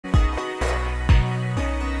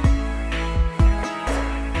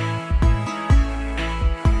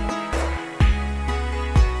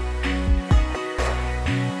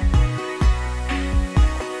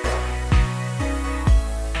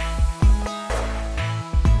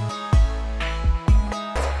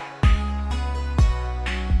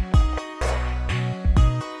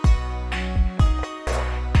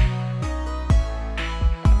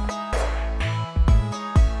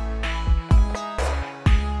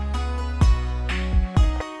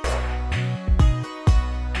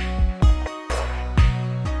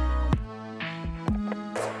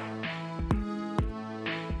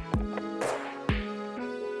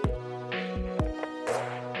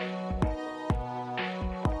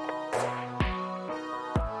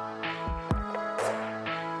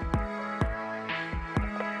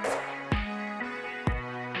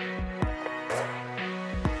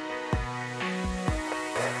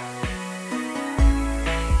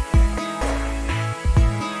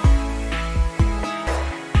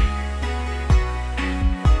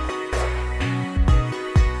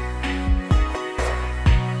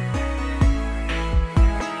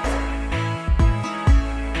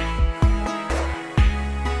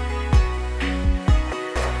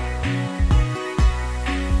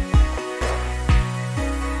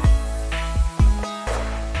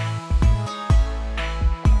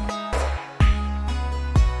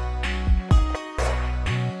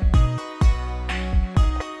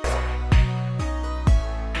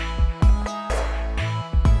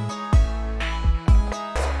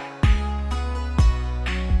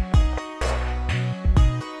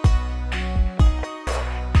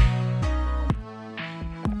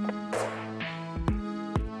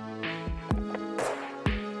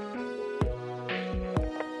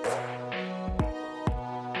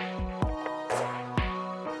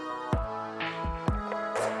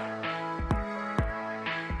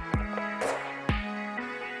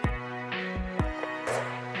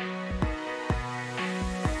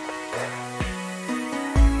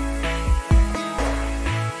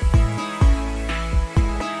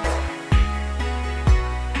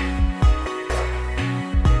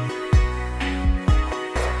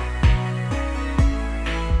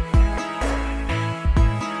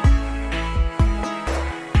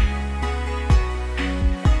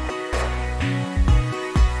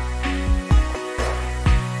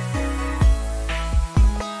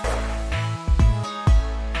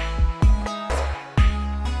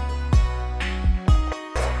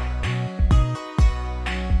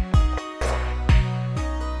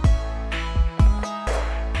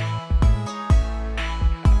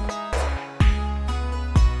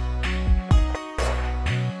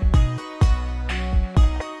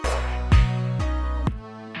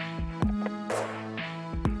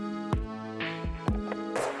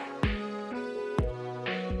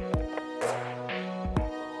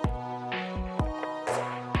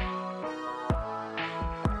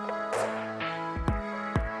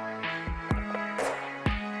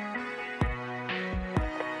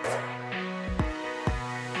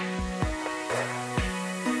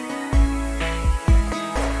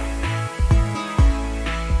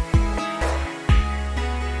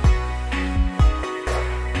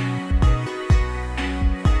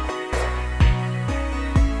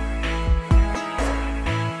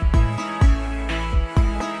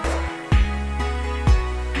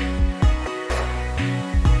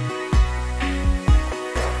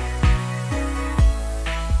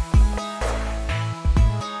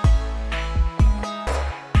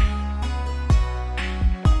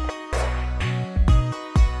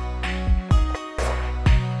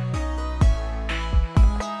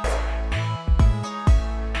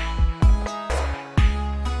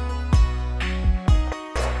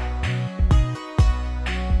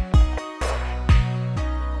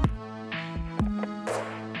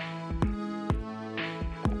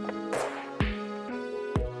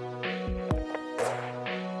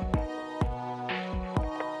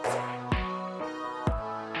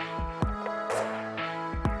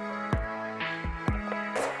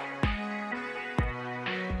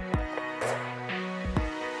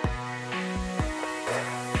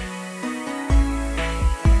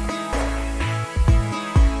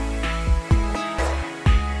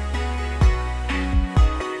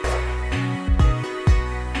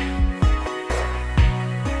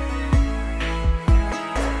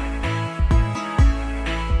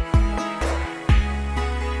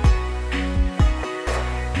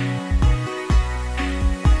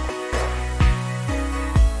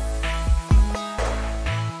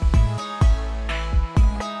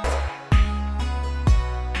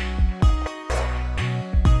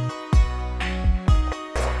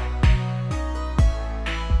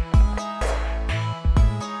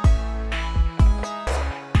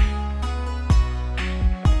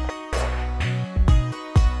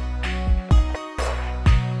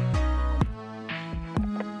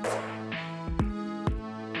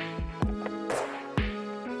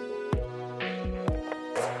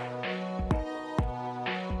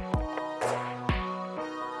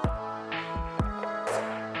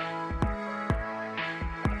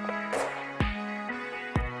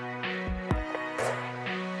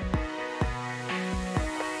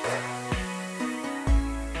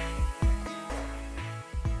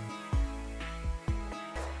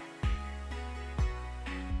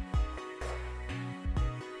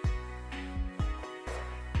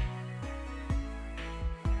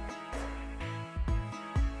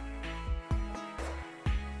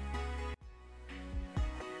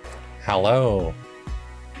Hello.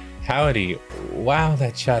 Howdy. Wow,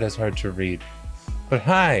 that chat is hard to read. But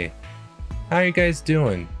hi. How are you guys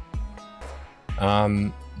doing?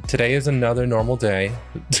 Today is another normal day,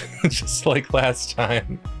 just like last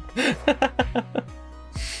time.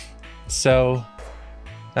 So,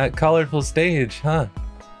 that colorful stage, huh?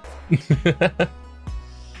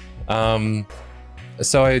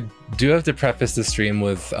 So I do have to preface the stream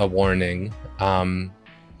with a warning.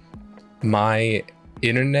 My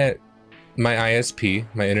internet, my ISP,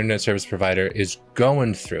 my internet service provider, is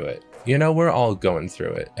going through it. You know, we're all going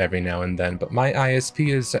through it every now and then, but my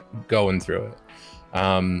ISP is going through it.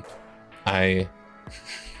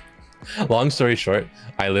 Long story short,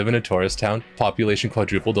 I live in a tourist town, population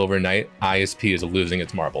quadrupled overnight, ISP is losing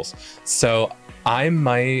its marbles. So I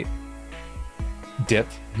might dip,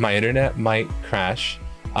 my internet might crash.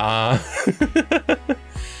 And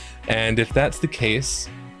if that's the case,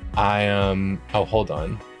 oh, hold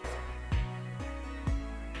on.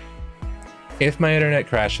 If my internet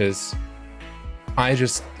crashes, I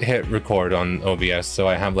just hit record on OBS, so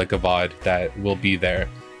I have like a VOD that will be there.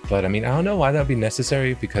 But I mean, I don't know why that would be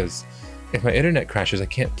necessary, because if my internet crashes, I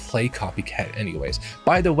can't play Copycat anyways.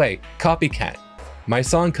 By the way, Copycat, my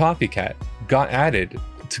song Copycat got added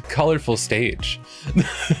to Colorful Stage.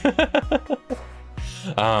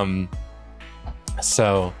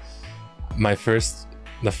 So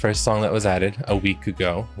the first song that was added a week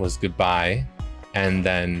ago was Goodbye, and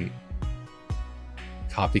then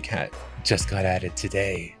Copycat just got added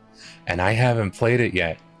today, and I haven't played it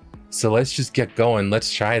yet. So let's just get going.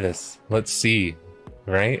 Let's try this. Let's see,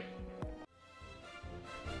 right?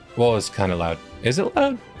 Well, it's kind of loud. Is it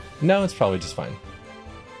loud? No, it's probably just fine.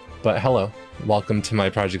 But hello, welcome to my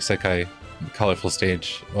Project Sekai Colorful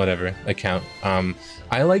Stage, whatever, account.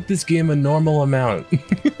 I like this game a normal amount.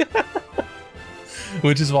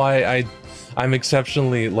 Which is why I'm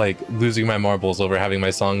exceptionally like losing my marbles over having my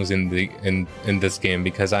songs in this game,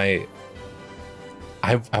 because I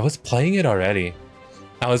was playing it already.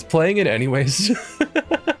 I was playing it anyways.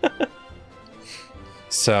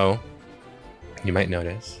 So you might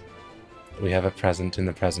notice we have a present in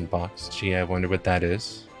the present box. Gee, I wonder what that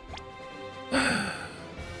is. Copycat.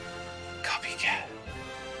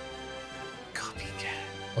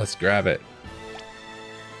 Copycat. Let's grab it.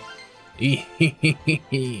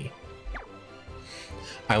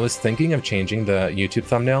 I was thinking of changing the YouTube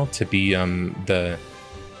thumbnail to be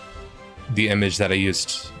the image that I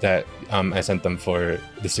used, that I sent them for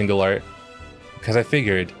the single art, because I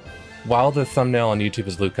figured while the thumbnail on YouTube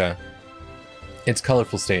is Luca, it's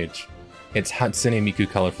Colorful Stage. It's Hatsune Miku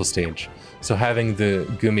Colorful Stage. So having the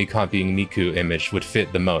Gumi copying Miku image would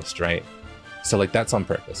fit the most, right? So like that's on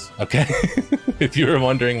purpose, okay? If you were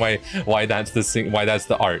wondering why that's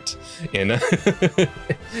the art in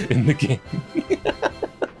in the game.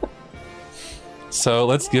 So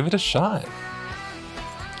let's give it a shot.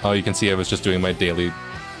 Oh, you can see I was just doing my daily.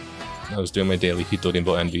 I was doing my daily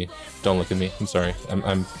Hitogenbo Envy. Don't look at me. I'm sorry.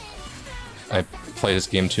 I play this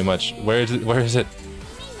game too much. Where is it? Where is it?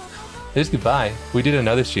 There's Goodbye. We did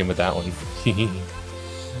another stream with that one.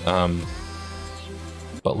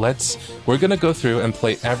 But we're gonna go through and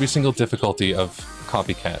play every single difficulty of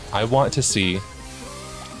Copycat. I want to see.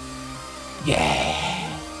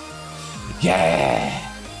 Yeah. Yeah.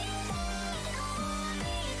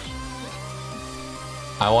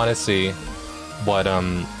 I want to see what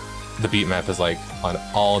the beat map is like on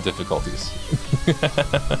all difficulties.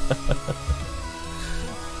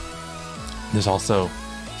 There's also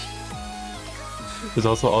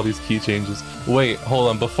all these key changes. Wait, hold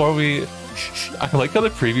on. Before we, I like how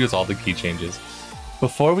the preview is all the key changes.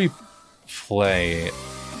 Before we play,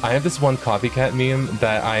 I have this one Copycat meme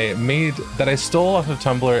that I stole off of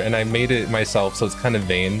Tumblr, and I made it myself, so it's kind of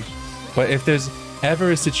vain. But if there's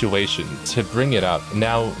ever a situation to bring it up,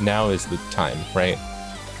 now is the time, right?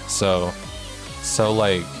 So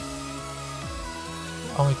like,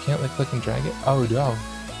 oh, I can't like click and drag it. Oh no.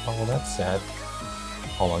 Oh well, that's sad.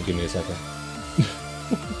 Hold on, give me a second.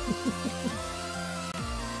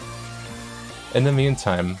 In the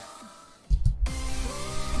meantime,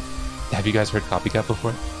 have you guys heard Copycat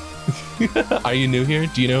before? Are you new here?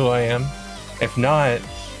 Do you know who I am? If not,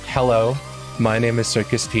 hello. My name is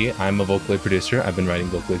circus-p. I'm a Vocaloid producer. I've been writing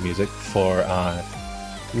Vocaloid music for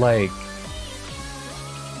like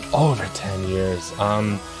over 10 years.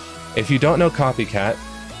 If you don't know Copycat,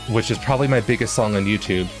 which is probably my biggest song on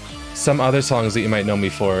YouTube, some other songs that you might know me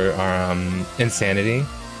for are Insanity.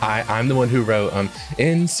 I'm the one who wrote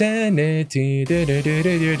Insanity. I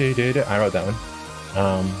wrote that one.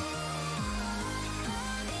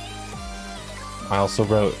 I also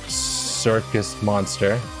wrote Circus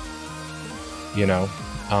Monster. You know,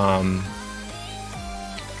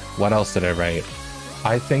 What else did I write?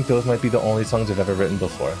 I think those might be the only songs I've ever written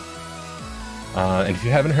before. And if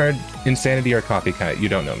you haven't heard Insanity or Copycat, you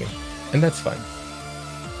don't know me. And that's fine.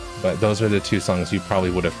 But those are the two songs you probably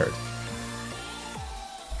would have heard.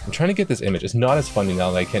 I'm trying to get this image. It's not as funny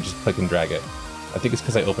now that I can't just click and drag it. I think it's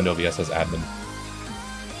because I opened OBS as admin.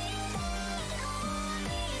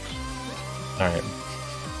 Alright.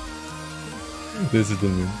 This is the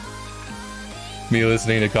meme. Me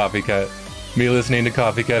listening to Copycat. Me listening to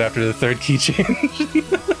Copycat after the third key change.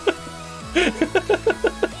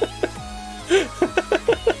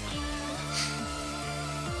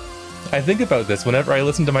 I think about this whenever I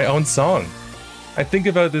listen to my own song. I think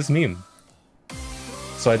about this meme.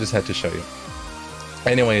 So I just had to show you.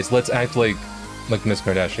 Anyways, let's act like Miss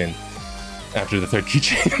Kardashian after the third key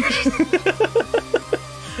change.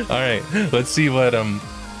 Alright, let's see what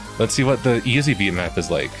the easy beat map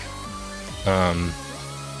is like.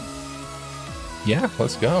 Yeah,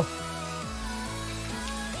 let's go.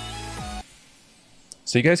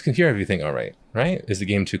 So you guys can hear everything alright, right? Is the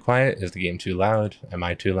game too quiet? Is the game too loud? Am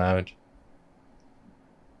I too loud?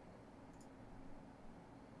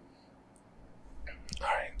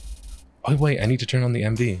 Alright. Oh wait, I need to turn on the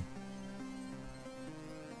MV.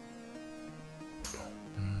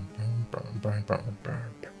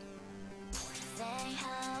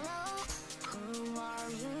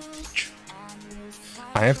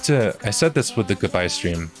 I said this with the goodbye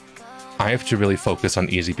stream. I have to really focus on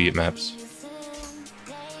easy beat maps.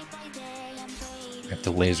 I have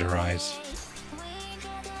to laser eyes.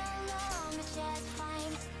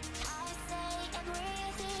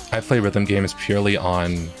 I play rhythm games purely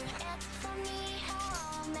on...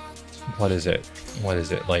 What is it?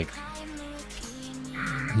 Like...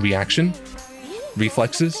 reaction?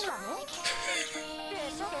 Reflexes?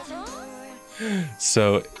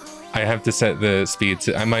 So... I have to set the speed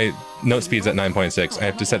to... my note speed's at 9.6. I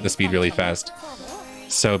have to set the speed really fast.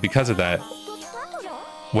 So because of that,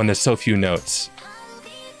 when there's so few notes,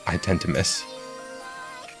 I tend to miss.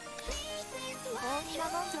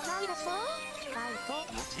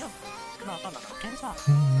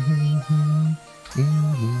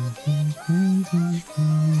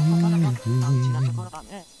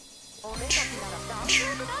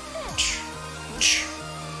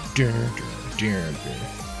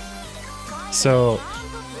 So,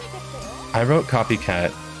 I wrote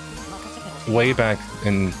Copycat way back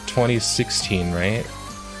in 2016, right?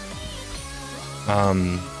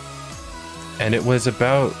 And it was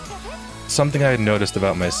about something I had noticed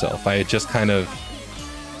about myself. I had just kind of,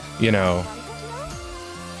 you know,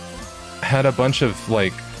 had a bunch of,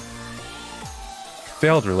 like,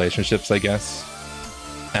 failed relationships, I guess.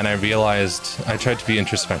 And I realized, I tried to be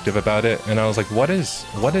introspective about it, and I was like, what is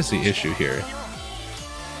the issue here?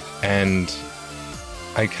 And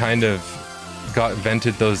I kind of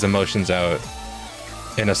vented those emotions out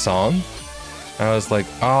in a song. I was like,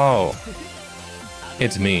 oh,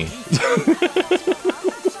 it's me.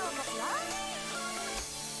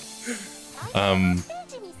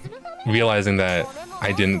 Realizing that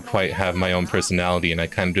I didn't quite have my own personality and I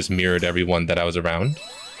kind of just mirrored everyone that I was around.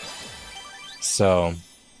 So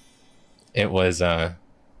it was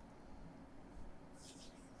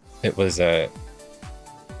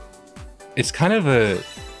it's kind of a...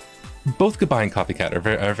 Both Goodbye and Copycat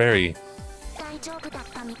are very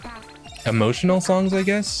emotional songs, I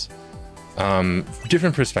guess.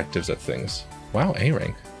 Different perspectives of things. Wow, A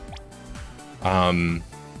rank.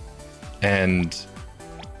 And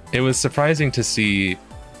it was surprising to see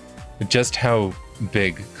just how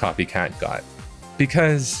big Copycat got.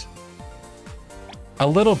 Because a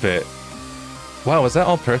little bit... Wow, was that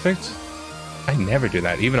all perfect? I never do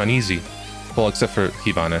that, even on easy. Well, except for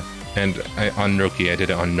Hibana. And on Roki, I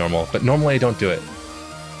did it on normal, but normally I don't do it.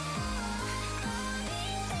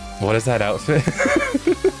 What is that outfit?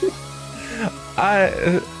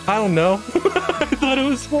 I don't know. I thought it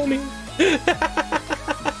was funny.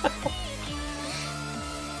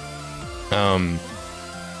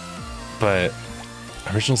 But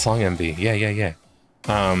original song MV, yeah.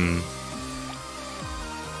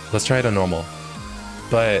 Let's try it on normal.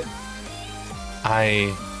 But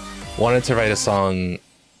I wanted to write a song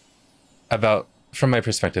about, from my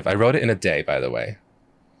perspective, I wrote it in a day, by the way.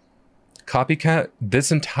 Copycat, this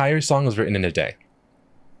entire song was written in a day.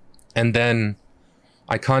 And then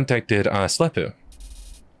I contacted Slepu,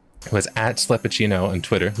 who was at Sleppuccino on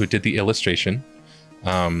Twitter, who did the illustration.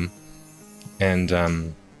 They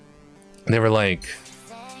were like,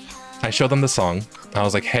 I showed them the song. I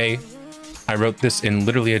was like, hey, I wrote this in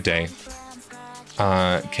literally a day.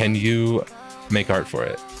 Can you make art for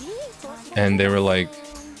it? And they were like,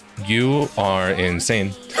 You are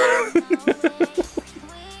insane.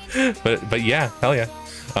 but yeah, hell yeah.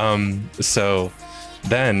 So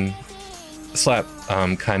then Slap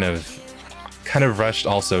kind of rushed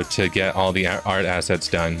also to get all the art assets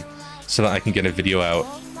done so that I can get a video out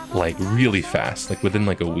like really fast, like within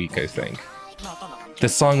like a week, I think. The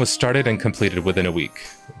song was started and completed within a week.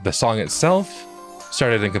 The song itself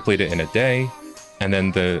started and completed in a day, and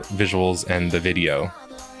then the visuals and the video.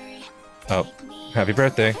 Oh, happy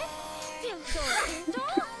birthday.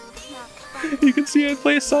 You can see I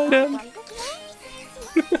play side M.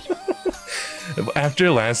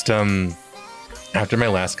 After my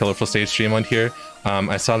last Colorful Stage stream on here,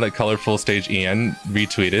 I saw that Colorful Stage Ian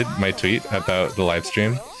retweeted my tweet about the live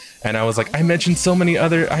stream, and I was like, I mentioned so many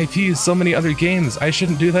other IPs, so many other games, I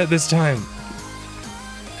shouldn't do that this time.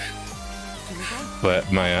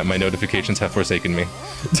 But my notifications have forsaken me.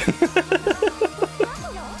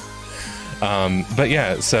 But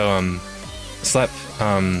yeah, so Slep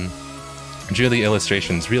drew the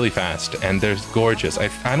illustrations really fast, and they're gorgeous. I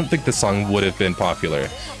don't think the song would have been popular.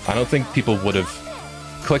 I don't think people would have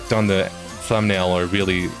clicked on the thumbnail or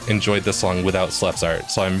really enjoyed the song without Slep's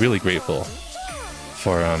art. So I'm really grateful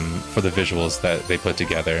for the visuals that they put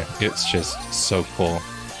together. It's just so cool.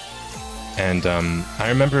 And I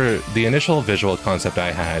remember the initial visual concept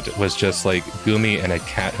I had was just like Gumi in a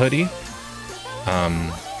cat hoodie.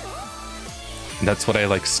 That's what I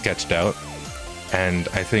like sketched out, and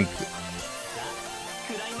I think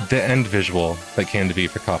the end visual that came to be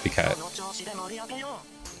for Copycat,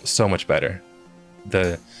 so much better.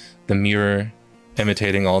 The mirror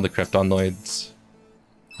imitating all the Kryptonoids.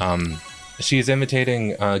 She's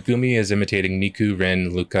imitating, Gumi is imitating Miku,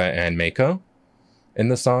 Rin, Luca, and Meiko in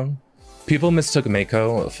the song. People mistook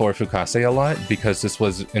Meiko for Fukase a lot because this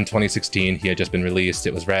was in 2016, he had just been released,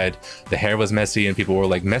 it was red, the hair was messy, and people were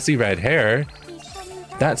like, messy red hair?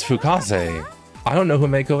 That's Fukase. I don't know who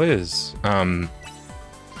Meiko is.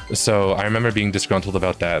 So I remember being disgruntled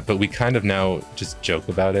about that, but we kind of now just joke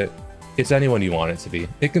about it. It's anyone you want it to be.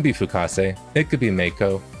 It could be Fukase, it could be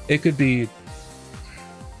Meiko, it could be...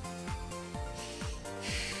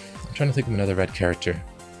 I'm trying to think of another red character.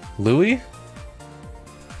 Louis?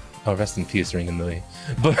 Oh, rest in peace, Ring and Louis.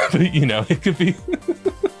 But you know, it could be...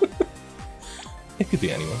 it could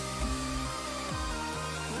be anyone.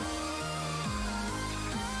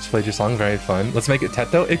 Just played your song, very fun. Let's make it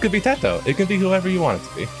Teto. It could be Teto. It could be whoever you want it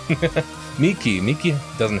to be. Miki. Miki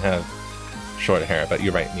doesn't have short hair, but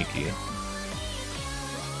you're right, Miki.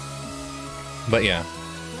 But yeah.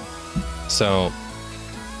 So,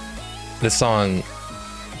 this song...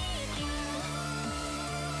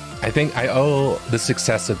 I think I owe the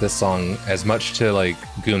success of this song as much to like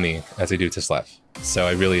Gumi as I do to Slep. So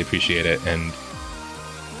I really appreciate it, and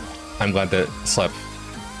I'm glad that Slep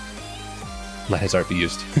let his art be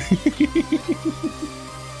used.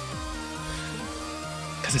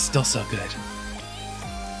 Because it's still so good.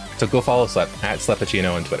 So go follow Slep at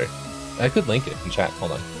Sleppuccino on Twitter. I could link it in chat.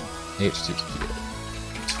 Hold on. http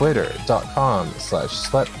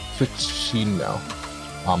twitter.com/Sleppuccino.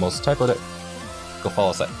 Almost typoed it. Go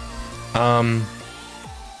follow Slep.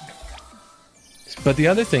 But the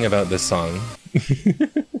other thing about this song,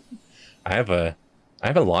 I have a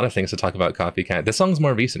lot of things to talk about Copycat. This song's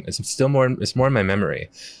more recent. It's more in my memory.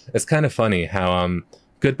 It's kind of funny how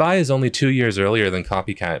Goodbye is only 2 years earlier than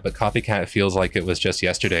Copycat, but Copycat feels like it was just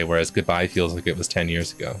yesterday, whereas Goodbye feels like it was 10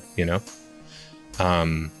 years ago, you know?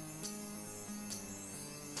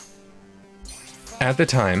 At the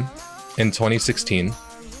time, in 2016,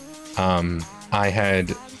 I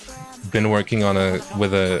had been working on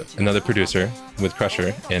with another producer, with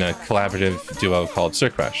Crusher, in a collaborative duo called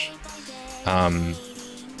Circus-p.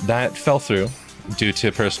 That fell through due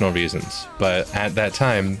to personal reasons, but at that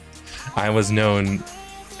time, I was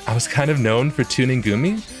kind of known for tuning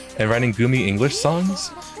Gumi and writing Gumi English songs,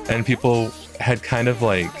 and people had kind of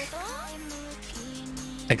like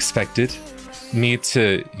expected me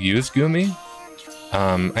to use Gumi,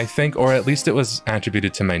 I think, or at least it was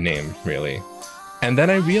attributed to my name, really. And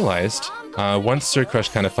then I realized, once Circus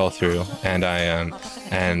kind of fell through, and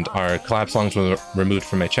and our collab songs were removed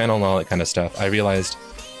from my channel and all that kind of stuff, I realized,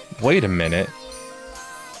 wait a minute,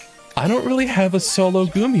 I don't really have a solo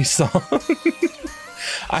Gumi song.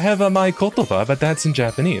 I have a Mai Kotoba, but that's in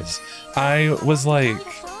Japanese. I was like,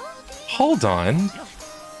 hold on,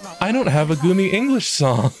 I don't have a Gumi English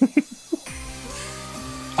song.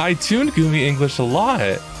 I tuned Gumi English a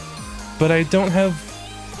lot, but I don't have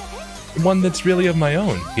one that's really of my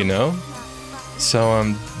own, you know? So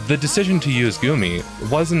the decision to use Gumi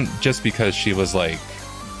wasn't just because she was like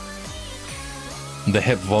the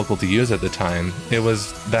hip vocal to use at the time. It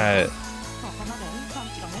was that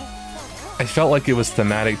I felt like it was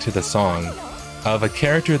thematic to the song of a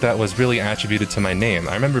character that was really attributed to my name.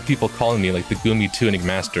 I remember people calling me like the Gumi Tuning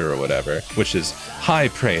Master or whatever, which is high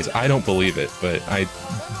praise. I don't believe it, but I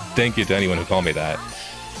thank you to anyone who called me that.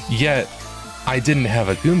 Yet, I didn't have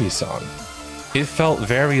a Gumi song. It felt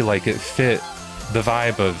very like it fit the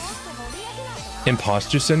vibe of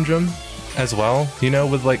imposter syndrome as well, you know,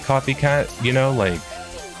 with like Copycat, you know, like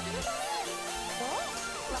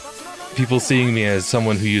people seeing me as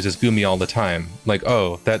someone who uses Gumi all the time. Like,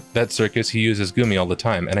 oh, that circus, he uses Gumi all the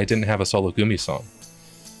time, and I didn't have a solo Gumi song.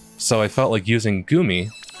 So I felt like using Gumi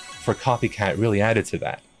for Copycat really added to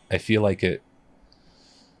that. I feel like it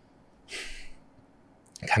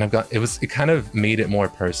kind of it kind of made it more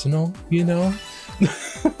personal, you know?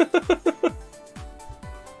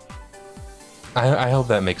 I hope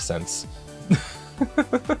that makes sense.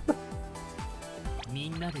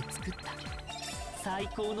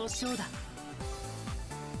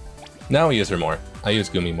 Now I use her more. I use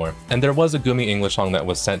Gumi more. And there was a Gumi English song that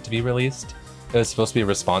was sent to be released. It was supposed to be a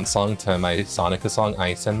response song to my Sonica song,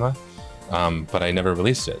 Ai Senma, but I never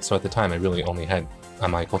released it. So at the time, I really only had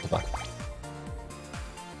Amai Kotoba.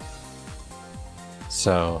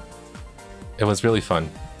 So it was really fun.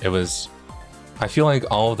 It was... I feel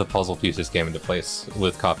like all of the puzzle pieces came into place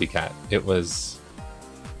with Copycat. It was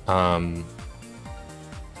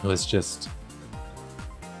just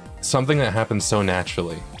something that happened so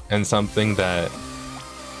naturally, and something that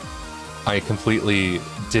I completely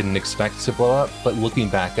didn't expect to blow up, but looking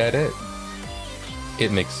back at it,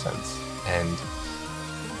 it makes sense. And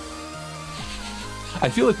I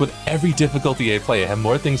feel like with every difficulty I play, I have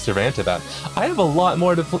more things to rant about. I have a lot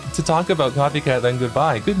more to talk about Copycat than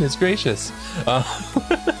Goodbye. Goodness gracious. Well,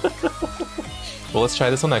 let's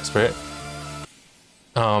try this on Expert.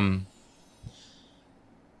 The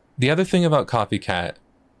other thing about Copycat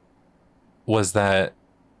was that,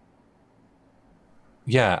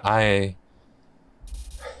 yeah,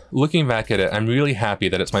 looking back at it, I'm really happy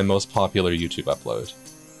that it's my most popular YouTube upload.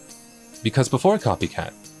 Because before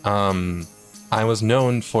Copycat, I was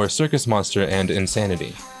known for Circus Monster and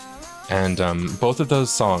Insanity. And both of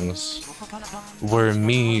those songs were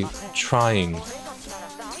me trying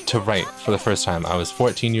to write for the first time. I was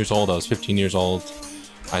 14 years old, I was 15 years old.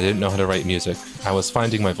 I didn't know how to write music. I was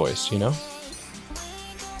finding my voice, you know?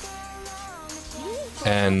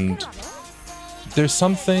 And there's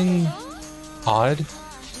something odd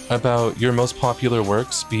about your most popular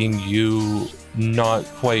works being you not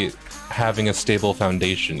quite having a stable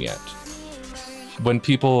foundation yet. When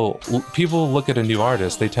people look at a new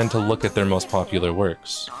artist, they tend to look at their most popular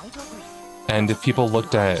works. And if people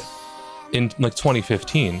looked at, in like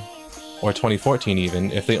 2015, or 2014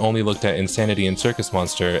 even, if they only looked at Insanity and Circus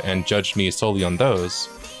Monster and judged me solely on those,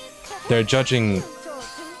 they're judging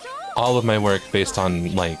all of my work based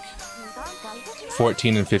on like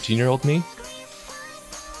 14 and 15-year-old me.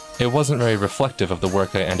 It wasn't very reflective of the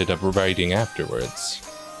work I ended up writing afterwards.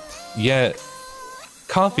 Yet,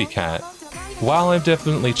 Copycat, while I've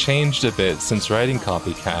definitely changed a bit since writing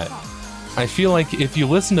Copycat, I feel like if you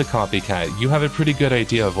listen to Copycat, you have a pretty good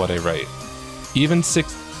idea of what I write. Even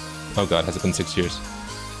oh god, has it been 6 years?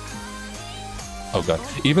 Oh god.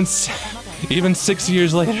 Even 6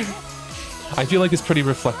 years later, I feel like it's pretty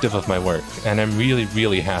reflective of my work, and I'm really,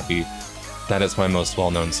 really happy that it's my most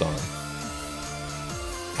well-known song.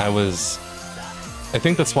 I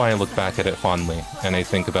think that's why I look back at it fondly, and I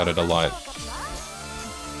think about it a lot.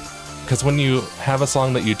 Because when you have a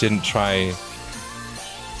song that you didn't try,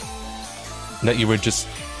 that you were just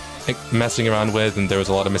messing around with and there was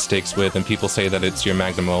a lot of mistakes with, and people say that it's your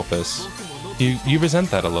magnum opus, you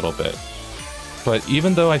resent that a little bit. But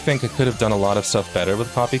even though I think I could have done a lot of stuff better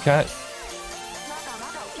with Copycat,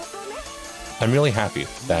 I'm really happy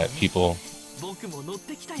that people,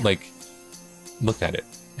 like, look at it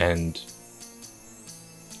and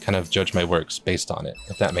kind of judge my works based on it,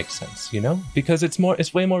 if that makes sense, you know? Because it's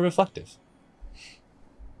way more reflective.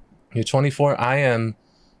 You're 24, I am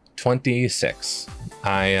 26.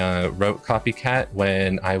 I wrote Copycat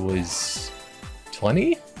when I was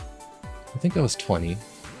 20? I think I was 20.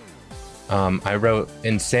 I wrote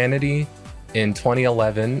Insanity in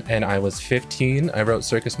 2011 and I was 15. I wrote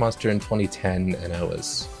Circus Monster in 2010 and I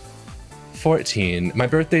was 14. My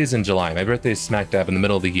birthday is in July. My birthday is smack dab in the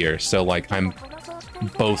middle of the year, so like I'm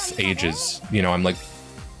both ages, you know. I'm like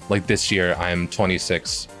this year I'm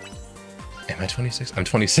 26. Am I 26? I'm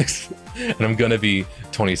 26 and I'm gonna be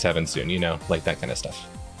 27 soon, you know, like that kind of stuff.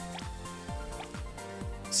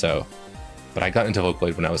 So, but I got into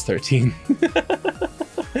Vocaloid when I was 13.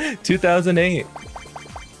 2008.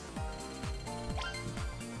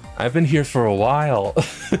 I've been here for a while.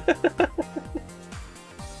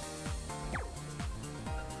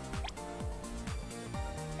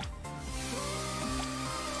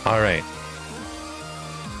 Alright.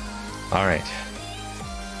 Alright.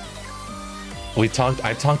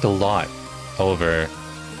 I talked a lot over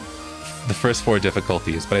the first 4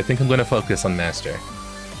 difficulties, but I think I'm going to focus on Master.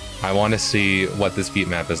 I want to see what this beat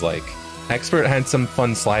map is like. Expert had some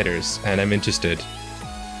fun sliders, and I'm interested.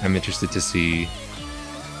 I'm interested to see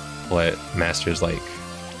what Master's like.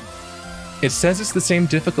 It says it's the same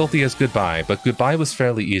difficulty as Goodbye, but Goodbye was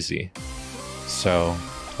fairly easy. So,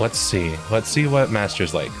 let's see. Let's see what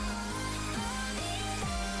Master's like.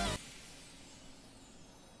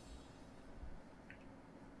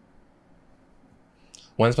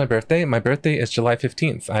 When's my birthday? My birthday is July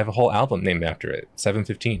 15th. I have a whole album named after it,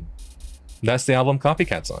 7/15. That's the album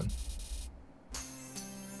Copycat's on.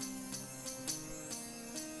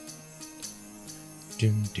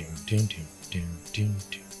 Doom, doom, doom, doom, doom, doom,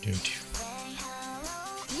 doom, doom, doom.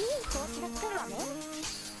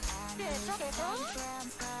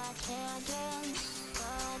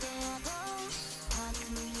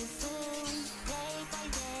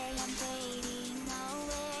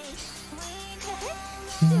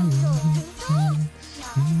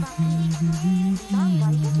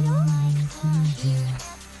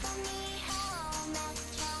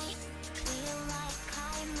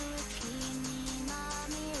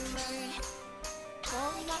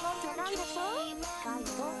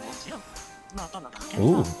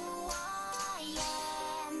 Ooh.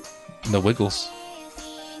 The wiggles.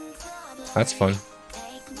 That's fun.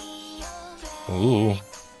 Ooh.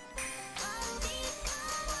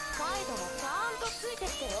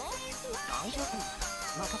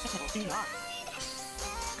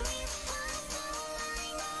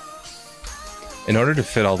 In order to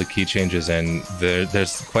fit all the key changes in,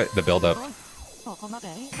 there's quite the build-up,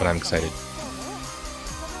 but I'm excited.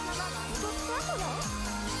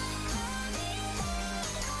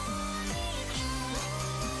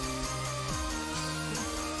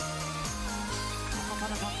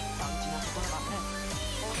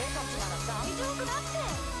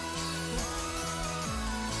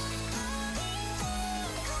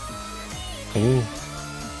 Ooh.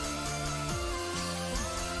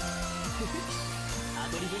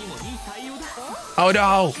 Oh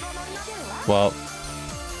no! Well.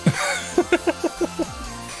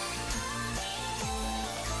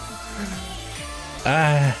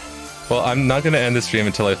 Well, I'm not gonna end the stream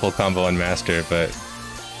until I full combo on Master, but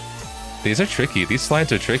these are tricky. These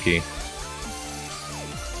slides are tricky.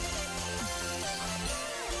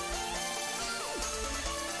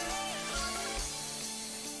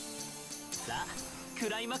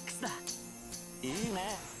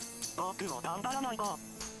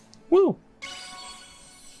 Woo!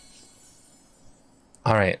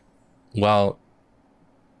 Alright. Well,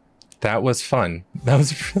 that was fun. That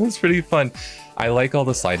was pretty fun. I like all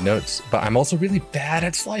the slide notes, but I'm also really bad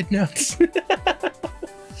at slide notes.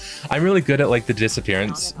 I'm really good at like the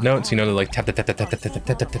disappearance notes, you know, the like tap tap tap tap tap tap tap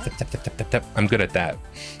tap tap tap tap tap tap tap. I'm good at that.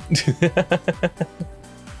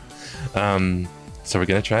 So we're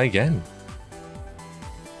gonna try again.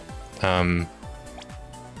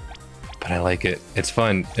 But I like it. It's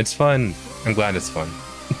fun. It's fun. I'm glad it's fun.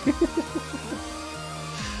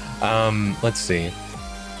 Let's see.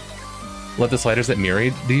 Let the sliders that mirror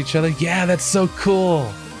each other? Yeah, that's so cool!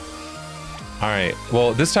 Alright,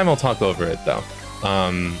 well, this time I'll talk over it, though.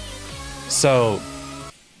 So...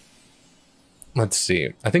 Let's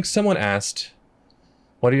see. I think someone asked,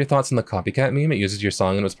 what are your thoughts on the Copycat meme? It uses your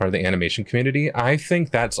song and was part of the animation community. I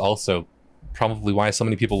think that's also probably why so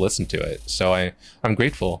many people listen to it. So I'm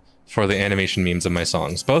grateful for the animation memes of my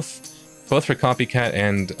songs, both for Copycat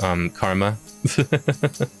and Karma.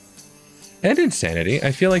 And Insanity.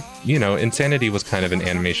 I feel like, you know, Insanity was kind of an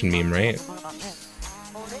animation meme, right?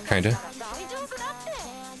 Kinda.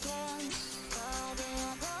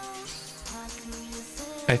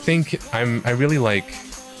 I think I really like,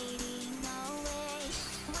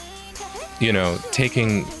 you know,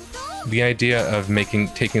 taking the idea of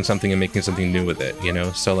taking something and making something new with it, you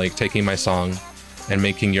know? So like taking my song and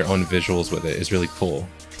making your own visuals with it is really cool.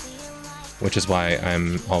 Which is why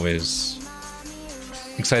I'm always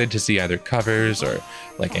excited to see either covers or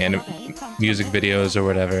like music videos or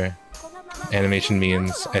whatever, animation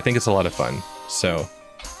memes. I think it's a lot of fun. So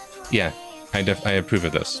yeah, I approve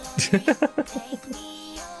of this.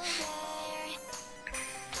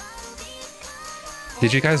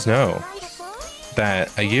 Did you guys know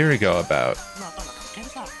that a year ago about,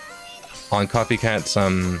 on Copycat's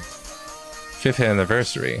 5th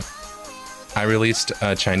anniversary, I released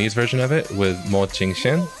a Chinese version of it with Mo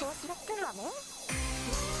Jingxian,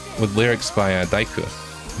 with lyrics by Daiku.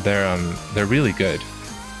 They're really good,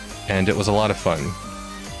 and it was a lot of fun.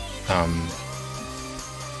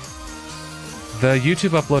 The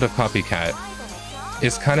YouTube upload of Copycat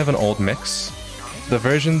is kind of an old mix. The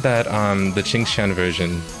version that the Qingshan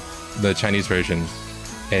version, the Chinese version,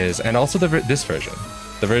 is, and also this version,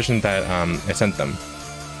 the version that I sent them,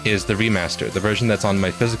 is the remaster, the version that's on my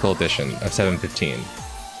physical edition of 715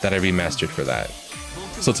 that I remastered for that.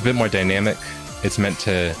 So it's a bit more dynamic. It's meant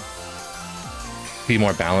to be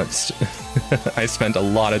more balanced. I spent a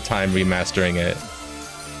lot of time remastering it.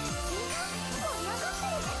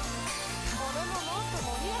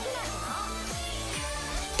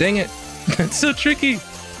 Dang it! That's so tricky!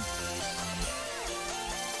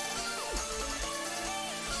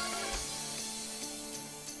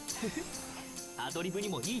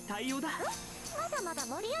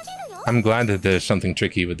 I'm glad that there's something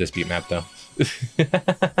tricky with this beat map, though.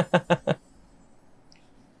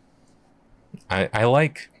 I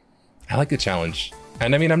like the challenge,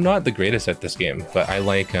 and I mean I'm not the greatest at this game, but I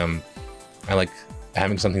like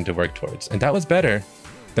having something to work towards, and that was better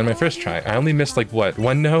than my first try. I only missed like what,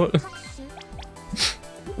 one note?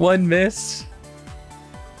 One miss.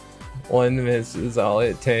 One miss is all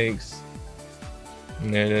it takes.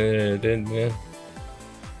 Tells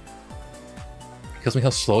me how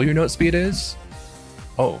slow your note speed is?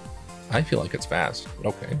 Oh, I feel like it's fast.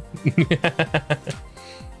 Okay.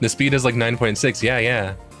 The speed is like 9.6.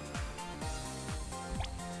 Yeah.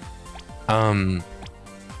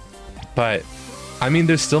 But I mean,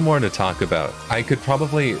 there's still more to talk about. I could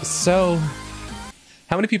probably... So,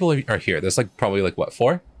 how many people are here? There's like probably like what,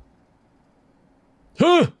 4?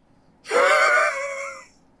 Huh!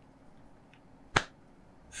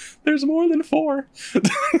 There's more than 4.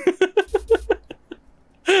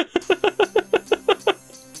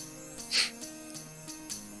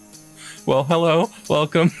 Well, hello,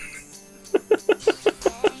 welcome.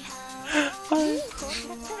 Hi.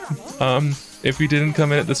 If we didn't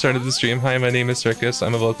come in at the start of the stream, hi, my name is Circus.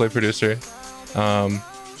 I'm a Vocaloid producer.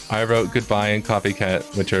 I wrote Goodbye and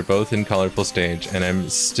Copycat, which are both in Colorful Stage, and I'm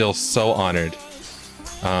still so honored.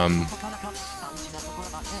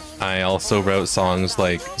 I also wrote songs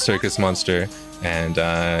like Circus Monster and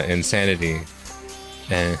Insanity.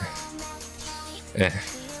 And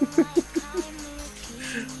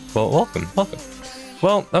well, welcome.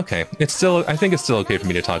 Well, okay. I think it's still okay for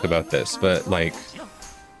me to talk about this, but like,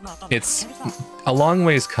 it's a long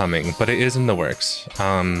ways coming, but it is in the works.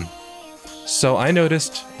 So I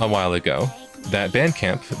noticed a while ago that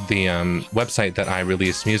Bandcamp, the website that I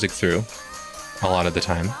release music through a lot of the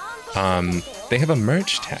time, they have a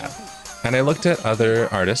merch tab. And I looked at other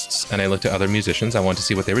artists and I looked at other musicians. I wanted to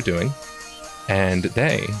see what they were doing. And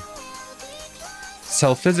they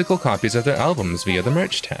sell physical copies of their albums via the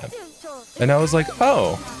merch tab. And I was like,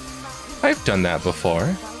 oh, I've done that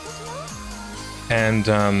before. And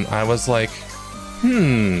I was like,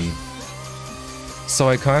 So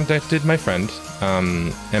I contacted my friend,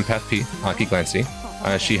 Empath-P, Aki Glancy.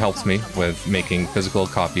 She helps me with making physical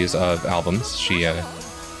copies of albums.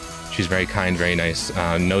 She's very kind, very nice,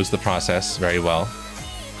 knows the process very well.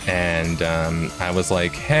 And I was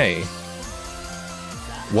like, hey,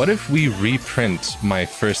 what if we reprint my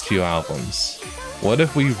first few albums? What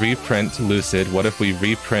if we reprint Lucid? What if we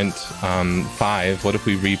reprint 5? What if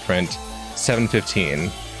we reprint 715?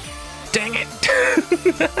 Dang it!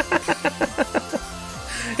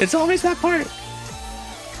 It's always that part!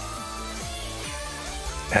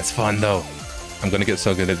 That's fun, though. I'm gonna get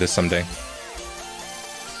so good at this someday.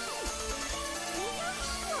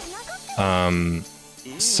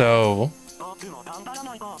 So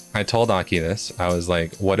I told Aki this. I was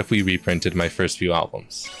like, what if we reprinted my first few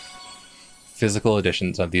albums? Physical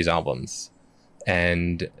editions of these albums.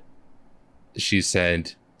 And she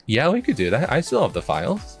said, yeah, we could do that. I still have the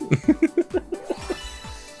files.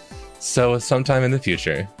 So sometime in the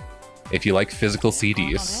future, if you like physical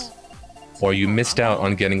CDs, or you missed out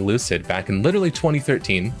on getting Lucid back in literally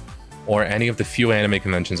 2013, or any of the few anime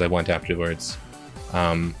conventions I went afterwards,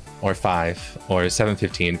 or 5, or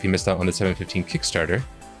 715, if you missed out on the 715 Kickstarter,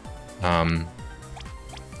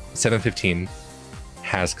 715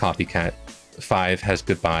 has Copycat, 5 has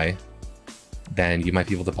Goodbye, then you might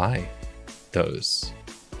be able to buy those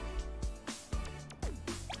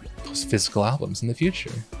physical albums in the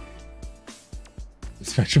future.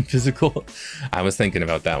 Spectrum Physical. I was thinking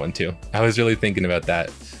about that one too. I was really thinking about that.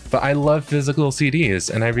 But I love physical CDs,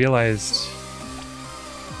 and I realized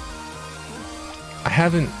I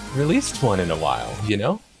haven't released one in a while, you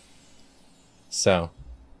know? So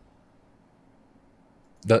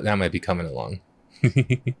that might be coming along.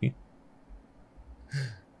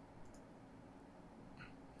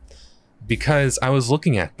 Because I was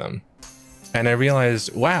looking at them and I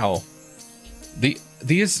realized, wow,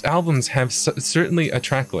 these albums have certainly a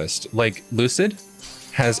track list. Like Lucid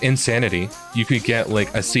has Insanity. You could get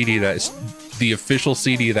like a CD that's the official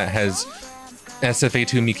CD that has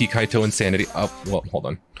SFA2 Miki Kaito Insanity. Oh, well, hold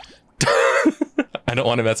on. I don't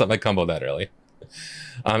want to mess up my combo that early.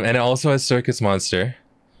 And it also has Circus Monster.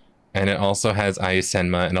 And it also has Ai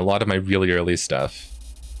Senma and a lot of my really early stuff.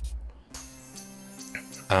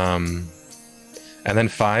 And then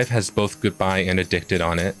 5 has both Goodbye and Addicted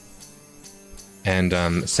on it. And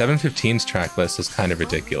 715's track list is kind of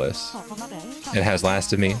ridiculous. It has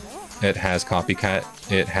Last of Me. It has Copycat.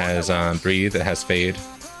 It has Breathe. It has Fade.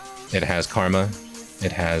 It has Karma.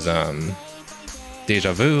 It has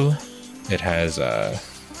Deja Vu. It has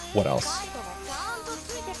what else?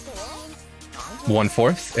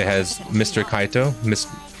 1/4. It has Mr. Kaito.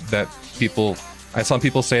 That people, I saw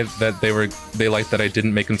people say that they liked that I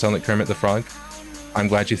didn't make him sound like Kermit the Frog. I'm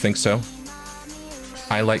glad you think so.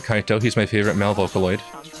 I like Kaito. He's my favorite male Vocaloid.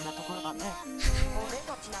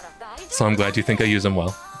 So I'm glad you think I use him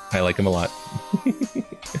well. I like him a lot.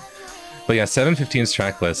 But yeah, 715's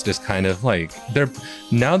track list is kind of like,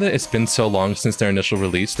 now that it's been so long since their initial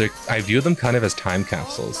release, I view them kind of as time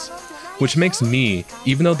capsules. Which makes me,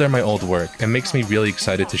 even though they're my old work, it makes me really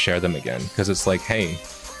excited to share them again. Because it's like, hey,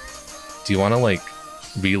 do you want to like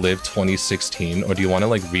relive 2016 or do you want to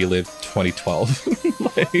like relive 2012?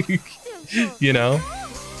 Like, you know?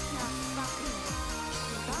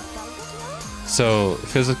 So,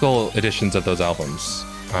 physical editions of those albums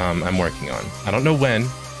I'm working on. I don't know when,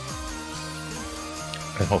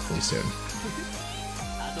 but hopefully soon.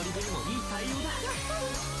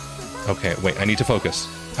 Okay, wait, I need to focus.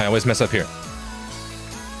 I always mess up here.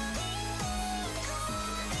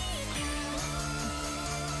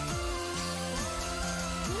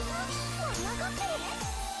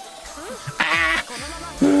 Ah!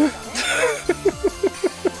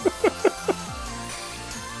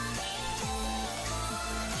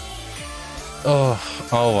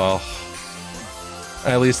 Oh well.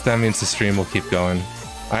 At least that means the stream will keep going.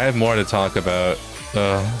 I have more to talk about.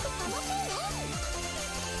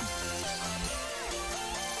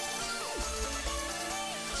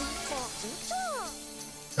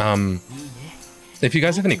 If you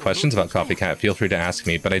guys have any questions about Copycat, feel free to ask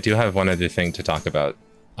me, but I do have one other thing to talk about.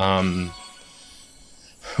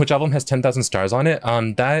 Which album has 10,000 stars on it?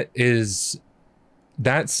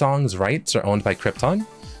 That song's rights are owned by Krypton,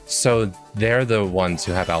 so they're the ones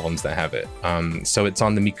who have albums that have it. So it's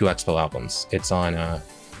on the Miku Expo albums. It's on,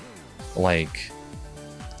 like,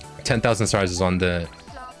 10,000 stars is on the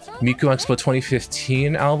Miku Expo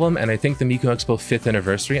 2015 album, and I think the Miku Expo 5th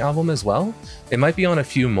anniversary album as well. It might be on a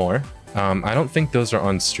few more. I don't think those are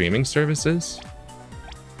on streaming services,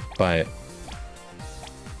 but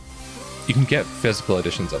you can get physical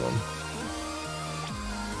editions of them.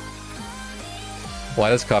 Why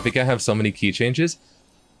does Copycat have so many key changes?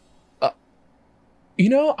 You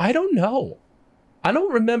know, I don't know. I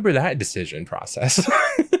don't remember that decision process.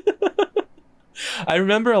 I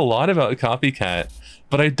remember a lot about Copycat,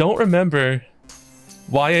 but I don't remember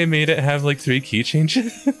why I made it have like 3 key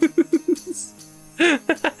changes.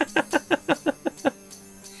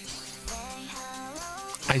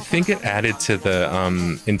 I think it added to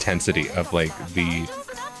the intensity of like the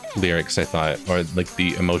lyrics, I thought, or like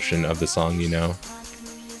the emotion of the song, you know?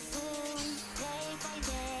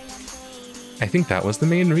 I think that was the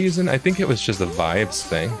main reason. I think it was just a vibes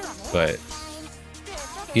thing, but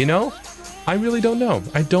you know, I really don't know.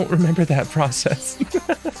 I don't remember that process.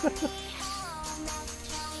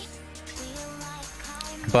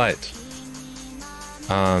 But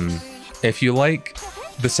if you like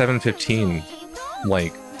the 715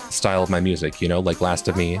 like style of my music, you know, like Last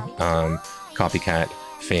of Me, Copycat,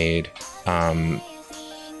 Fade,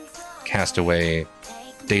 Castaway,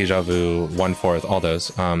 Deja Vu, 1/4, all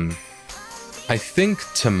those. I think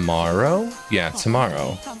tomorrow,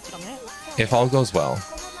 if all goes well,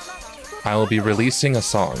 I will be releasing a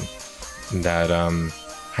song that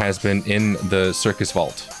has been in the Circus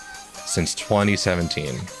Vault since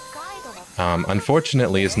 2017.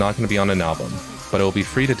 Unfortunately, it's not going to be on an album, but it will be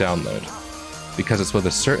free to download because it's with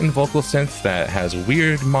a certain vocal synth that has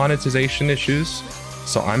weird monetization issues,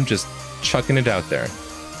 so I'm just chucking it out there.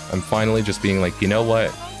 I'm finally just being like, you know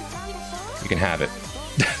what? You can have it.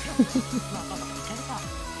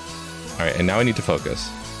 Alright, and now I need to focus.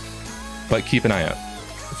 But keep an eye out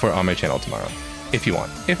for on my channel tomorrow, if you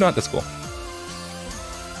want. If not, that's cool.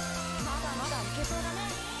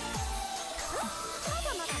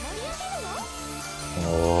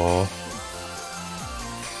 Oh.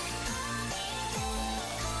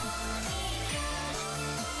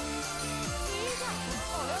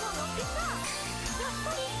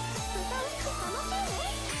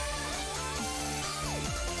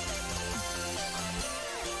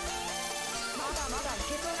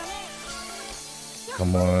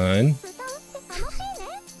 Come on.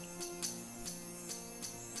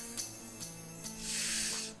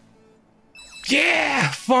 Yeah!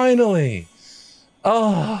 Finally!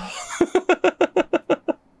 Oh!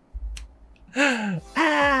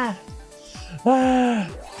 Ah! Ah!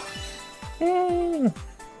 Mm.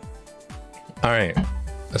 Alright.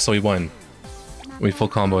 So we won. We full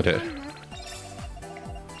comboed it.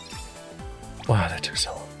 Wow, that took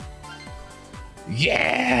so long.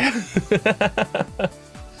 Yeah!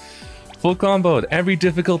 Full comboed every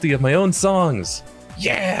difficulty of my own songs.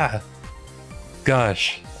 Yeah!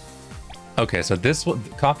 Gosh. Okay, so this one,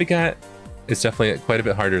 Copycat, is definitely quite a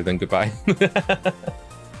bit harder than Goodbye.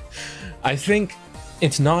 I think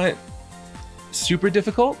it's not super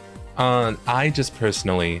difficult. I just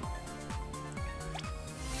personally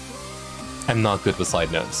am not good with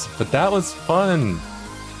slide notes, but that was fun.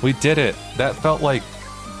 We did it. That felt like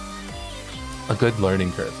a good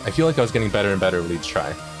learning curve. I feel like I was getting better and better with each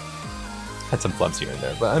try. Had some flubs here and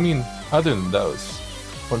there, but I mean, other than those,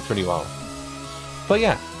 went pretty well. But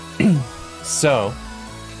yeah, so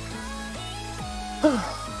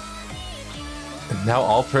now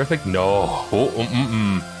all perfect? No,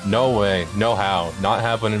 no way, no how, not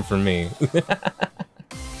happening for me.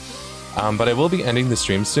 But I will be ending the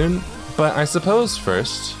stream soon. But I suppose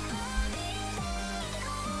first,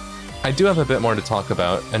 I do have a bit more to talk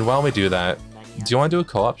about, and while we do that, do you want to do a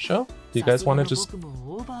co-op show? Do you guys want to just... Do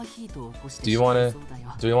we want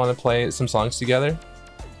to play some songs together?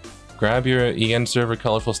 Grab your EN server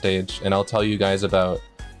colorful stage, and I'll tell you guys about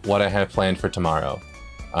what I have planned for tomorrow.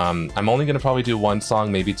 I'm only going to probably do one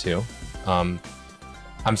song, maybe two. I'm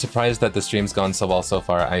surprised that the stream's gone so well so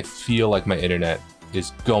far. I feel like my internet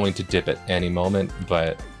is going to dip at any moment,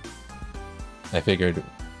 but I figured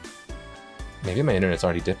maybe my internet's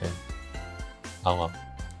already dipping. Oh well.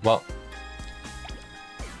 Well,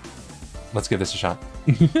 let's give this a shot.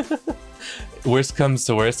 Worst comes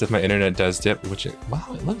to worst, if my internet does dip, which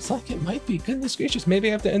wow, it looks like it might be. Goodness gracious, maybe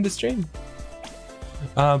I have to end the stream.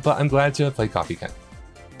 But I'm glad to have played Copycat.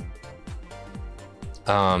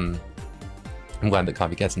 I'm glad that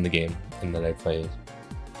Copycat's in the game and that I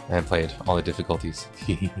have played all the difficulties.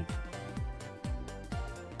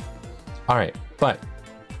 Alright, but...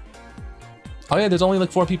 Oh yeah, there's only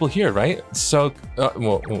like 4 people here, right? So...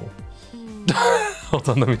 well... Hold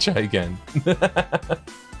on, let me try again.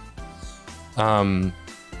 I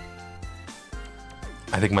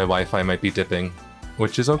think my Wi-Fi might be dipping,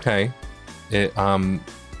 which is okay.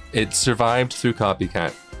 It survived through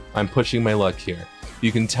Copycat. I'm pushing my luck here.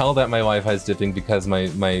 You can tell that my Wi-Fi is dipping because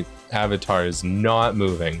my avatar is not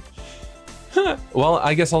moving. Well,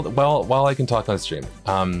 I guess while I can talk on stream.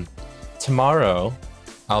 Tomorrow,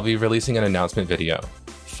 I'll be releasing an announcement video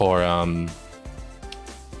for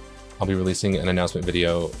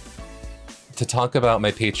to talk about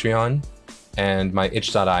my Patreon and my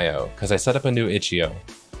itch.io, because I set up a new itch.io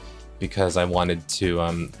because I wanted to,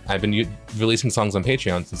 I've been releasing songs on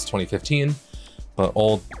Patreon since 2015, but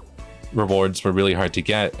old rewards were really hard to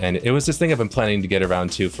get, and it was this thing I've been planning to get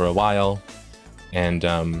around to for a while, and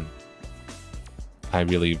I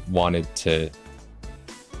really wanted to,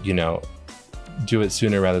 you know, do it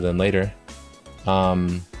sooner rather than later.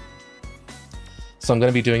 So I'm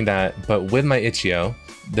going to be doing that, but with my itch.io,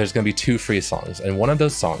 there's going to be 2 free songs, and one of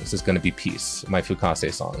those songs is going to be Peace, my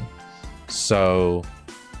Fukase song. So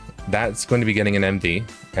that's going to be getting an MV,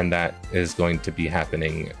 and that is going to be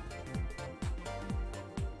happening.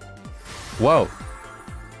 Whoa!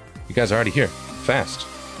 You guys are already here. Fast.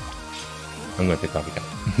 I'm going to pick Copycat.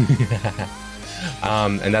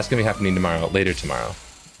 And that's going to be happening tomorrow, later tomorrow.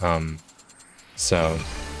 So...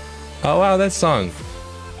 Oh wow, that song!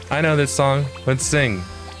 I know this song. Let's sing.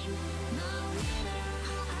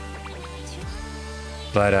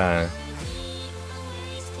 But,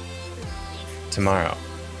 tomorrow.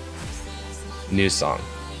 New song.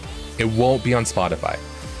 It won't be on Spotify.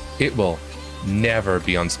 It will never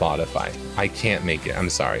be on Spotify. I can't make it. I'm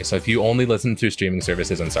sorry. So if you only listen through streaming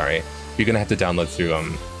services, I'm sorry. You're gonna have to download through,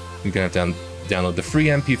 you're gonna have to download the free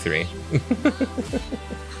MP3.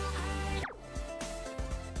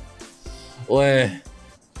 Well,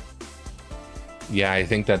 yeah, I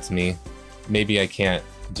think that's me. Maybe I can't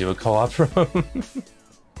do a co-op room.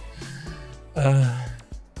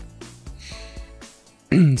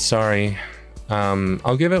 Sorry.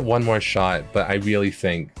 I'll give it one more shot, but I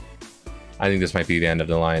think this might be the end of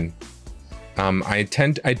the line. I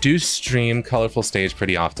do stream Colorful Stage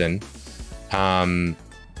pretty often. I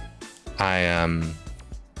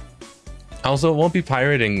also won't be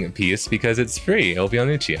pirating Peace because it's free. It'll be on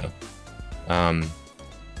itch.io.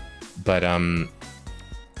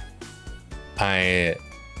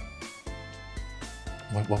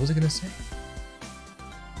 What was I gonna say?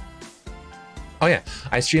 Oh yeah,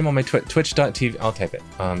 I stream on my twitch.tv. I'll type it.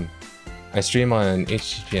 I stream on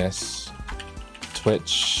https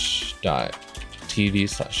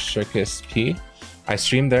twitch.tv/circus-p. I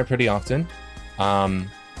stream there pretty often,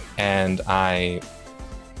 and I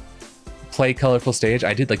play Colorful Stage.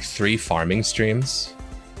 I did like 3 farming streams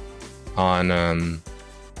on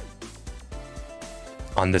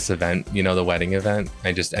this event, you know, the wedding event.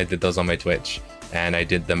 I did those on my Twitch, and I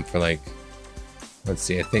did them for like, let's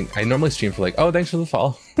see, I think I normally stream for like, oh, thanks for the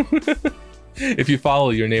follow. If you follow,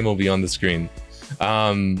 your name will be on the screen.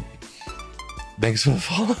 Thanks for the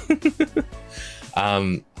follow.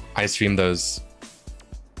 I stream those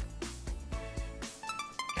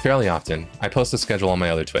fairly often. I post a schedule on my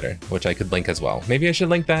other Twitter, which I could link as well. Maybe I should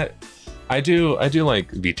link that. I do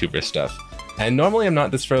like VTuber stuff. And normally I'm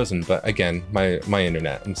not this frozen, but again, my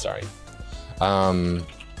internet, I'm sorry. I'll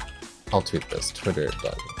tweet this,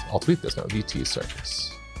 I'll tweet this now, VT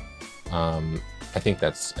Circus. I think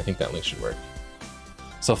that link should work.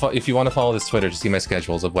 So if you want to follow this Twitter to see my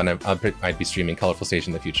schedules of when I'd be streaming Colorful Stage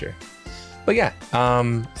in the future. But yeah,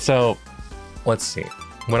 so let's see.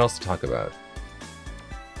 What else to talk about?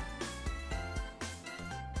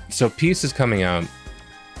 So Peace is coming out.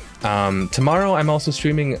 Tomorrow I'm also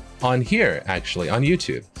streaming on here, actually, on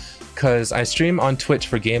YouTube. Because I stream on Twitch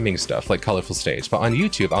for gaming stuff, like Colorful Stage. But on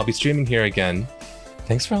YouTube, I'll be streaming here again.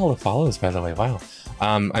 Thanks for all the follows, by the way, wow.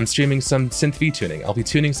 I'm streaming some synth V-tuning. I'll be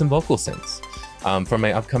tuning some vocal synths for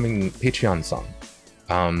my upcoming Patreon song.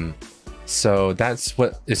 So that's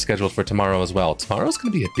what is scheduled for tomorrow as well. Tomorrow's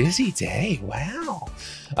going to be a busy day, wow.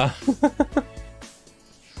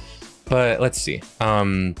 But let's see.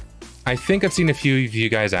 I think I've seen a few of you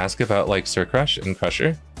guys ask about like Sir Crush and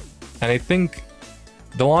Crusher. And I think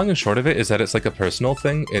the long and short of it is that it's like a personal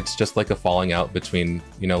thing. It's just like a falling out between,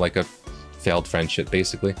 you know, like a failed friendship,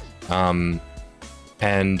 basically.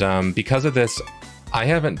 Because of this, I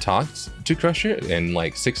haven't talked to Crusher in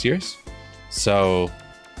like 6 years. So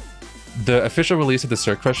the official release of the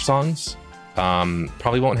Sir Crush songs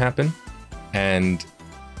probably won't happen. And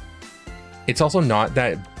it's also not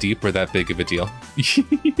that deep or that big of a deal.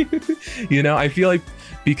 You know, I feel like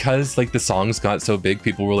because like the songs got so big,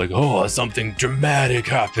 people were like, oh, something dramatic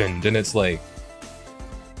happened. And it's like,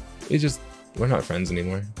 we're not friends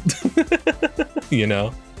anymore. You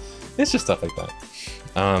know, it's just stuff like that.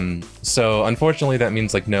 So unfortunately that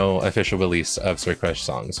means like no official release of Sir Crush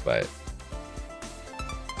songs, but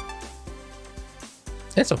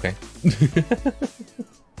it's okay.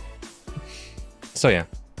 So yeah,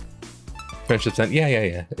 friendships and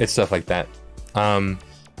yeah, it's stuff like that.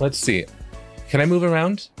 Let's see, can I move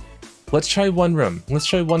around? Let's try one room. Let's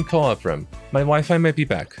try one co-op room. My Wi-Fi might be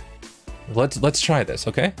back. Let's try this,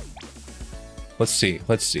 okay? Let's see.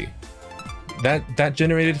 That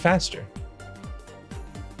generated faster.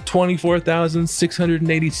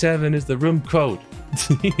 24,687 is the room code.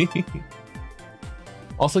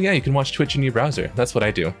 Also, yeah, you can watch Twitch in your browser. That's what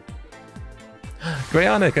I do.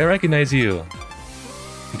 Grayonic, I recognize you.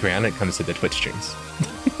 Grayonic comes to the Twitch streams.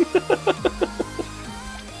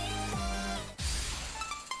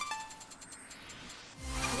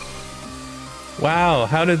 Wow,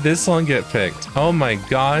 how did this song get picked? Oh my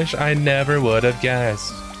gosh, I never would have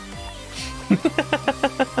guessed.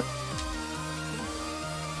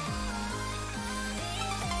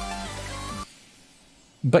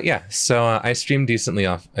 But yeah, so I stream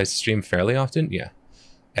I stream fairly often, yeah.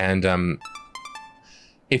 And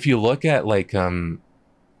if you look at like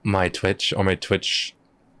my Twitch or my Twitch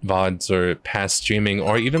VODs or past streaming,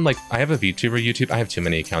 or even like I have a VTuber YouTube, I have too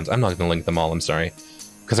many accounts. I'm not gonna link them all, I'm sorry.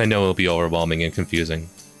 Because I know it'll be overwhelming and confusing.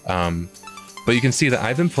 But you can see that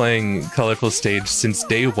I've been playing Colorful Stage since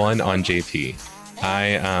day 1 on JP.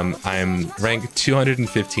 I'm ranked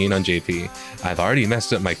 215 on JP. I've already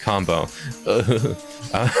messed up my combo.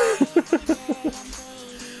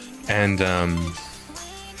 And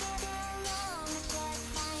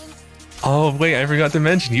oh wait, I forgot to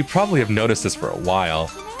mention, you probably have noticed this for a while,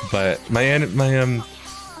 but my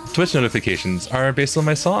Twitch notifications are based on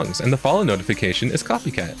my songs, and the follow notification is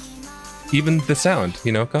Copycat. Even the sound,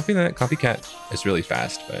 you know, Copycat is really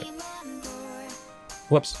fast, but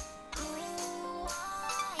whoops.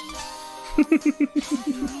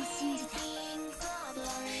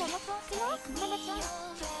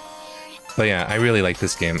 But yeah, I really like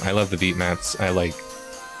this game. I love the beat maps. I'm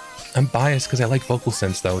biased because I like vocal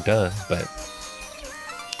synths though, duh, but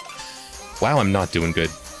wow, I'm not doing good.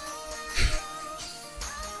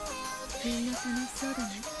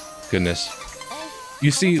 Goodness.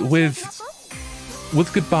 You see, with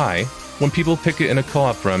Goodbye, when people pick it in a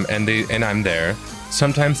co-op room and I'm there,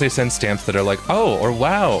 sometimes they send stamps that are like, oh, or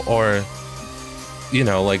wow, or, you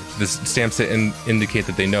know, like the stamps that indicate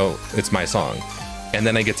that they know it's my song. And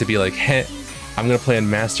then I get to be like, hey, I'm going to play in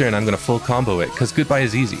master and I'm going to full combo it, because goodbye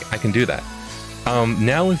is easy. I can do that.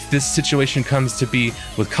 Now if this situation comes to be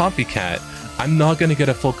with Copycat, I'm not going to get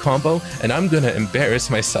a full combo and I'm going to embarrass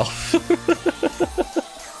myself.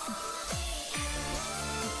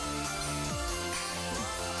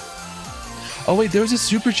 Oh wait, there was a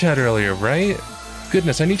super chat earlier, right?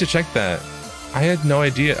 Goodness, I need to check that. I had no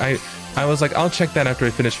idea. I was like, I'll check that after I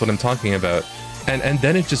finish what I'm talking about. And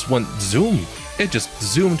then it just went zoom. It just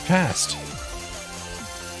zoomed past.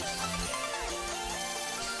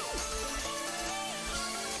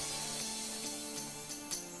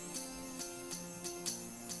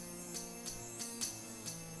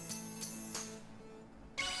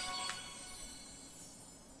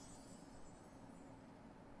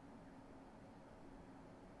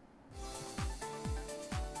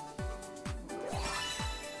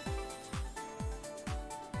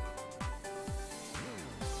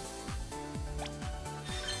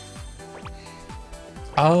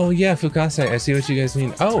 Oh yeah, Fukase, I see what you guys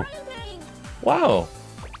mean. Oh, wow.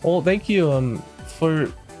 Well, thank you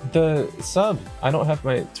for the sub. I don't have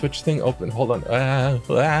my Twitch thing open. Hold on. I'm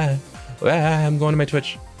going to my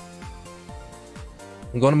Twitch.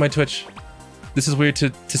 I'm going to my Twitch. This is weird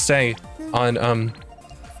to say on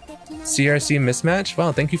CRC mismatch.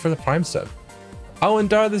 Wow, thank you for the Prime sub. Oh, and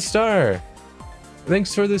Dar the Star.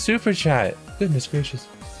 Thanks for the super chat. Goodness gracious.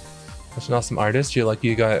 Such an awesome artist. You're lucky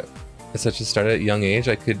you got such a start at a young age.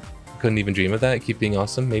 I couldn't even dream of that. Keep being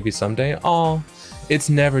awesome. Maybe someday. Oh, it's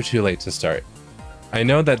never too late to start. I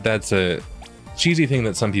know that that's a cheesy thing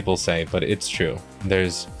that some people say, but it's true.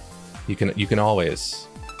 You can always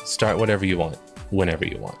start whatever you want, whenever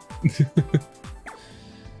you want.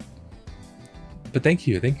 But thank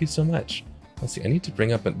you so much. Let's see. I need to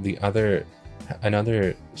bring up another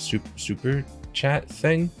super chat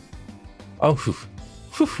thing. Oh,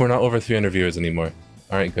 we're not over 300 viewers anymore.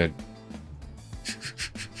 All right, good.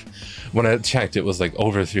 When I checked, it was like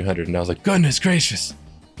over 300, and I was like, goodness gracious.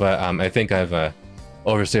 But I think I've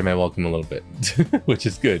overstayed my welcome a little bit, which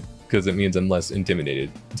is good because it means I'm less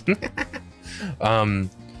intimidated.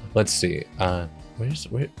 Let's see. Where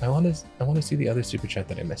I want to see the other super chat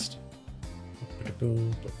that I missed.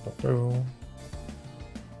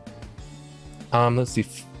 Let's see.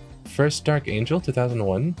 First Dark Angel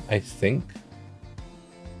 2001. I think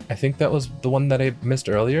that was the one that I missed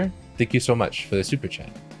earlier. Thank you so much for the super chat.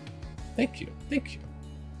 Thank you.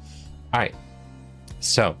 All right.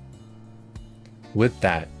 So, with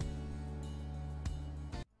that,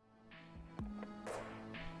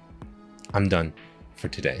 I'm done for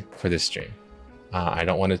today, for this stream. I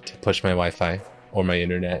don't want to push my Wi-Fi or my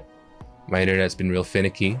internet. My internet's been real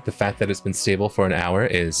finicky. The fact that it's been stable for an hour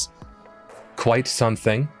is quite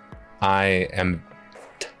something. I am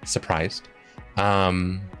surprised.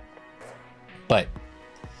 But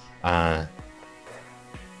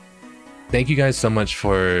thank you guys so much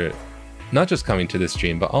for not just coming to this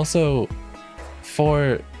stream, but also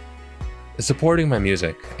for supporting my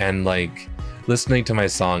music and like listening to my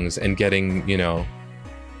songs and getting, you know,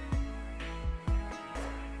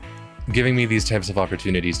 giving me these types of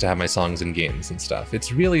opportunities to have my songs in games and stuff. It's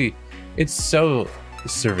so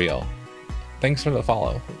surreal. Thanks for the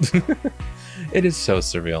follow. It is so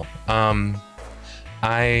surreal.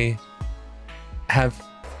 I have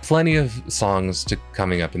plenty of songs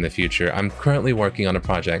coming up in the future. I'm currently working on a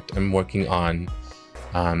project. I'm working on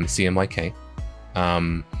CMYK,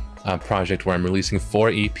 a project where I'm releasing 4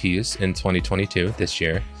 EPs in 2022 this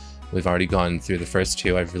year. We've already gone through the first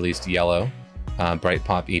 2. I've released Yellow, Bright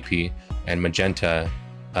Pop EP, and Magenta,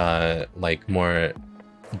 like more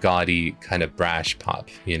gaudy kind of brash pop,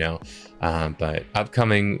 you know. But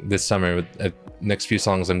upcoming this summer, with the next few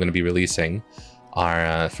songs I'm going to be releasing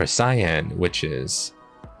are for Cyan, which is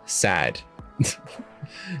sad.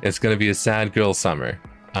 It's going to be a sad girl summer.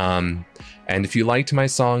 And if you liked my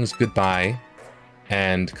songs Goodbye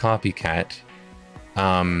and Copycat,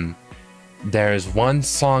 there's one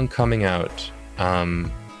song coming out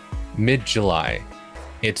mid-July.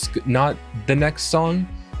 It's not the next song,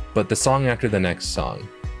 but the song after the next song.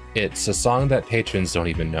 It's a song that patrons don't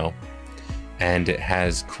even know, and it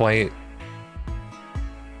has quite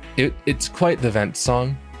it's quite the vent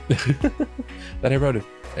song that I wrote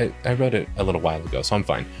it a little while ago, so I'm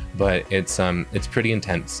fine. But it's pretty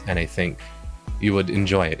intense, and I think you would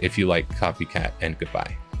enjoy it if you like Copycat and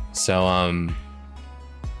Goodbye. So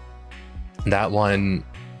that one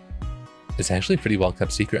is actually a pretty well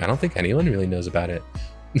kept secret. I don't think anyone really knows about it.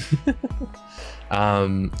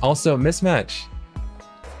 Also, Mismatch.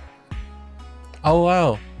 Oh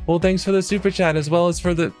wow. Well, thanks for the super chat as well as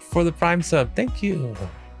for the Prime sub. Thank you.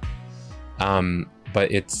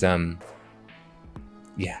 But it's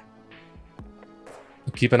yeah.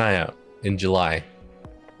 Keep an eye out in July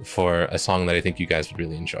for a song that I think you guys would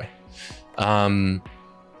really enjoy. I'm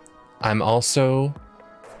also,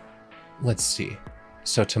 let's see.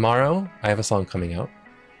 So tomorrow I have a song coming out.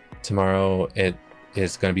 Tomorrow it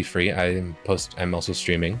is going to be free. I'm also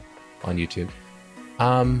streaming on YouTube.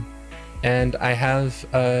 And I have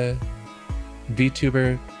a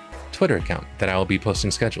VTuber Twitter account that I will be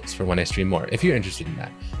posting schedules for when I stream more, if you're interested in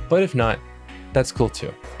that. But if not, that's cool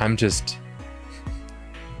too. I'm just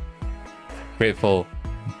grateful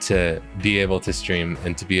to be able to stream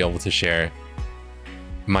and to be able to share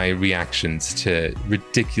my reactions to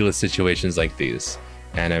ridiculous situations like these.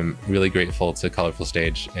 And I'm really grateful to Colorful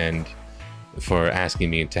Stage and for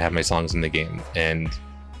asking me to have my songs in the game. And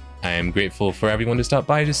I am grateful for everyone to stop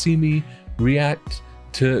by to see me react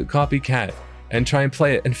to Copycat and try and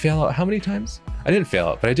play it and fail out how many times? I didn't fail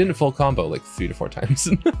out, but I did a full combo like 3 to 4 times.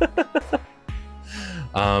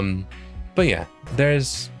 But yeah,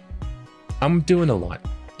 I'm doing a lot.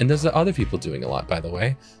 And there's other people doing a lot, by the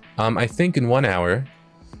way. I think in 1 hour,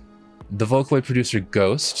 the Vocaloid producer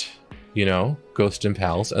Ghost, you know, Ghost and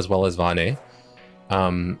Pals, as well as Vane,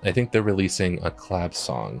 I think they're releasing a collab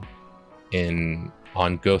song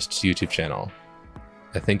on Ghost's YouTube channel,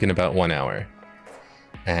 I think in about 1 hour.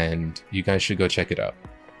 And you guys should go check it out.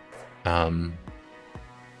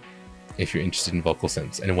 If you're interested in vocal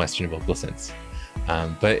synths and Western vocal synths.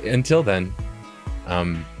 But until then,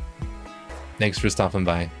 thanks for stopping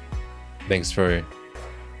by. Thanks for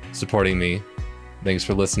supporting me. Thanks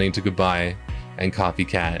for listening to Goodbye and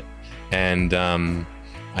Copycat. And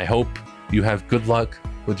I hope you have good luck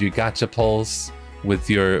with your gacha pulls, with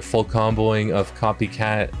your full comboing of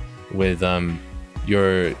Copycat, with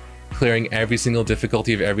your clearing every single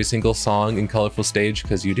difficulty of every single song in Colorful Stage,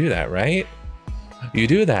 because you do that, right? You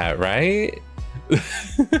do that, right?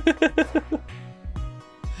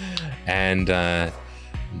 And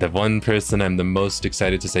the one person I'm the most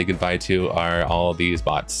excited to say goodbye to are all these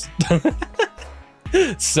bots.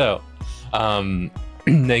 So,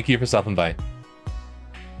 thank you for stopping by.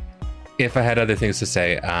 If I had other things to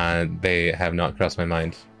say, they have not crossed my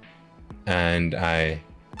mind. And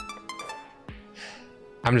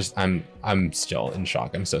I'm still in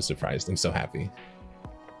shock. I'm so surprised. I'm so happy.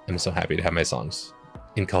 I'm so happy to have my songs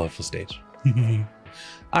in Colorful Stage.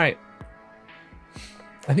 All right.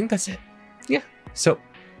 I think that's it. Yeah. So,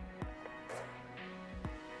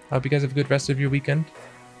 I hope you guys have a good rest of your weekend.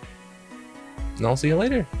 And I'll see you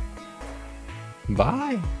later.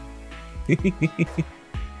 Bye.